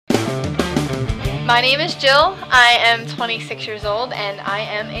My name is Jill. I am 26 years old and I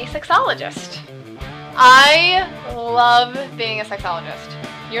am a sexologist. I love being a sexologist.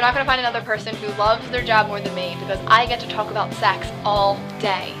 You're not going to find another person who loves their job more than me because I get to talk about sex all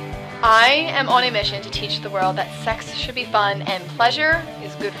day. I am on a mission to teach the world that sex should be fun and pleasure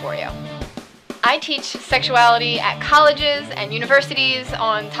is good for you. I teach sexuality at colleges and universities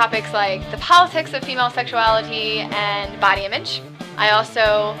on topics like the politics of female sexuality and body image. I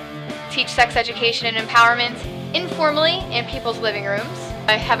also teach sex education and empowerment informally in people's living rooms.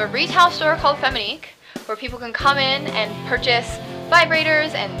 I have a retail store called Feminique where people can come in and purchase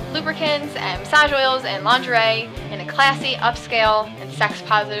vibrators and lubricants and massage oils and lingerie in a classy, upscale, and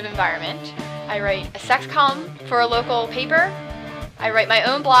sex-positive environment. I write a sex column for a local paper. I write my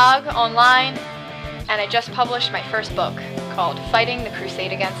own blog online, and I just published my first book called Fighting the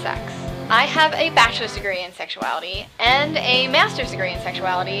Crusade Against Sex. I have a bachelor's degree in sexuality and a master's degree in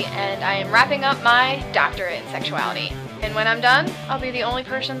sexuality, and I am wrapping up my doctorate in sexuality. And when I'm done, I'll be the only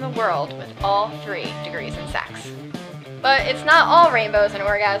person in the world with all 3 degrees in sex. But it's not all rainbows and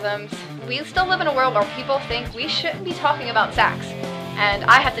orgasms. We still live in a world where people think we shouldn't be talking about sex, and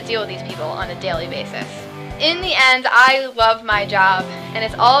I have to deal with these people on a daily basis. In the end, I love my job, and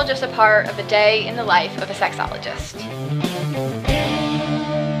it's all just a part of the day in the life of a sexologist.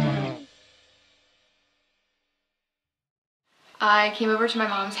 I came over to my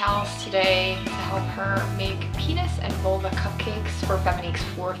mom's house today to help her make penis and vulva cupcakes for Feminique's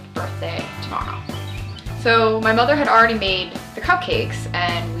 4th birthday tomorrow. So my mother had already made the cupcakes,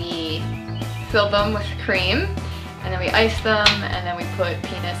 and we filled them with cream, and then we iced them, and then we put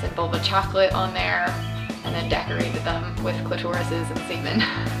penis and vulva chocolate on there, and then decorated them with clitorises and semen.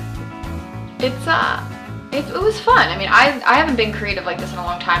 It was fun. I mean, I haven't been creative like this in a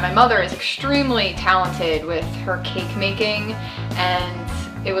long time. My mother is extremely talented with her cake making,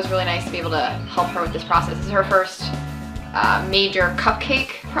 and it was really nice to be able to help her with this process. This is her first major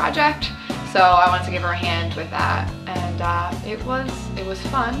cupcake project, so I wanted to give her a hand with that. And it was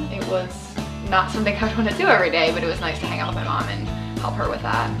fun. It was not something I would want to do every day, but it was nice to hang out with my mom and help her with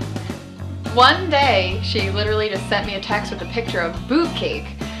that. One day, she literally just sent me a text with a picture of boob cake.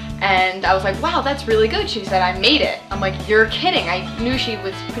 And I was like, wow, that's really good. She said, I made it. I'm like, you're kidding. I knew she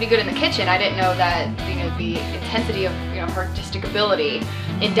was pretty good in the kitchen. I didn't know that, the intensity of, her artistic ability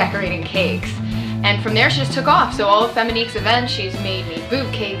in decorating cakes. And from there, she just took off. So all of Feminique's events, she's made me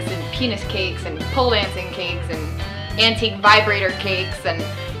boob cakes and penis cakes and pole dancing cakes and antique vibrator cakes and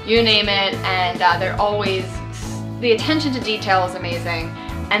you name it. And they're always, the attention to detail is amazing.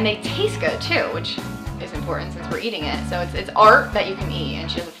 And they taste good too, which is important since we're eating it. So it's art that you can eat,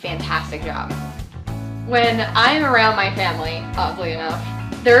 and she does a fantastic job. When I'm around my family, oddly enough,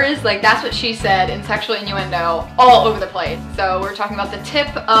 there is, that's what she said in sexual innuendo all over the place. So we're talking about the tip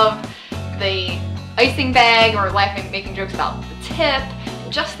of the icing bag, or laughing, making jokes about the tip,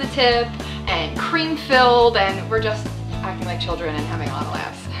 just the tip, and cream filled, and we're just acting like children and having a lot of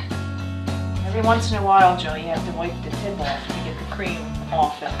laughs. Every once in a while, Joe, you have to wipe the tip off to get the cream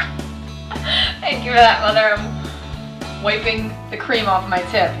off it. Thank you for that, Mother. I'm wiping the cream off my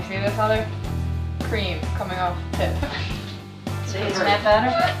tip. You see this, Mother? Cream coming off the tip. Isn't that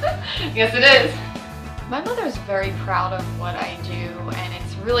better? Yes, it is. My mother is very proud of what I do, and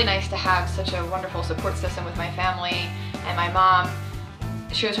it's really nice to have such a wonderful support system with my family. And my mom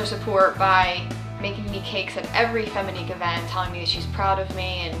shows her support by making me cakes at every Feminique event, telling me that she's proud of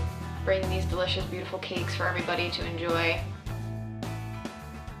me and bringing these delicious, beautiful cakes for everybody to enjoy.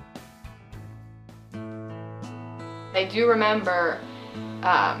 I do remember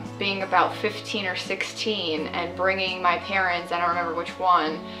being about 15 or 16 and bringing my parents, I don't remember which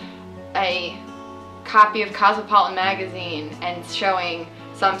one, a copy of Cosmopolitan magazine and showing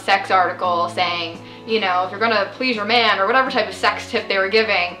some sex article saying, if you're gonna please your man, or whatever type of sex tip they were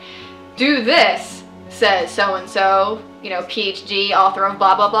giving, do this, says so-and-so, PhD, author of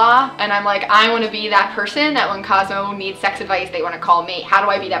blah, blah, blah. And I'm like, I want to be that person that when Cosmo needs sex advice, they want to call me. How do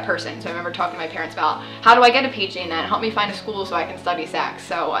I be that person? So I remember talking to my parents about, how do I get a PhD in that? Help me find a school so I can study sex.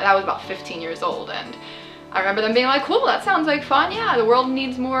 So that was about 15 years old. And I remember them being like, cool, that sounds like fun. Yeah, the world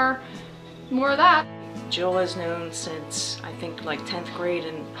needs more of that. Jill has known since, I think, 10th grade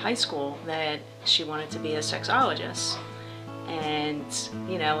in high school that she wanted to be a sexologist. And,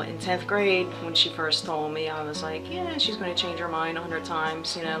 in 10th grade, when she first told me, I was like, yeah, she's going to change her mind 100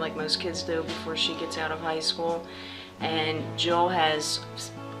 times, like most kids do before she gets out of high school. And Jill has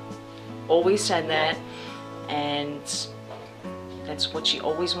always said that, and that's what she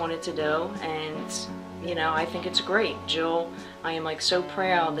always wanted to do. And, I think it's great. Jill, I am so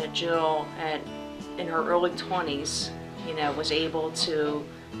proud that Jill, in her early 20s, was able to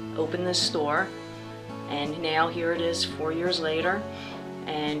open this store And now here it is 4 years later,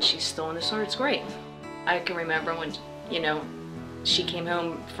 and she's still in the store. It's great. I can remember when, you know, she came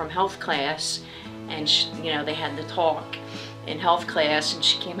home from health class, and you know, they had the talk in health class, and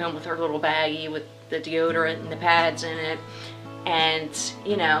she came home with her little baggie with the deodorant and the pads in it. And,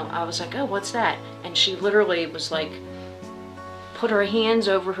 you know, I was like, oh, what's that? And she literally was like, put her hands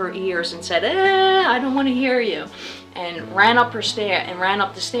over her ears and said, I don't want to hear you. And ran up the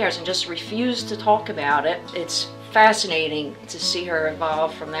stairs and just refused to talk about it. It's fascinating to see her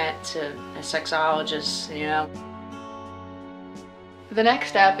evolve from that to a sexologist, you know. The next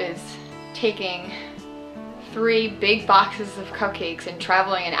step is taking 3 big boxes of cupcakes and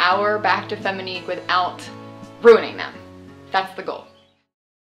traveling an hour back to Feminique without ruining them. That's the goal.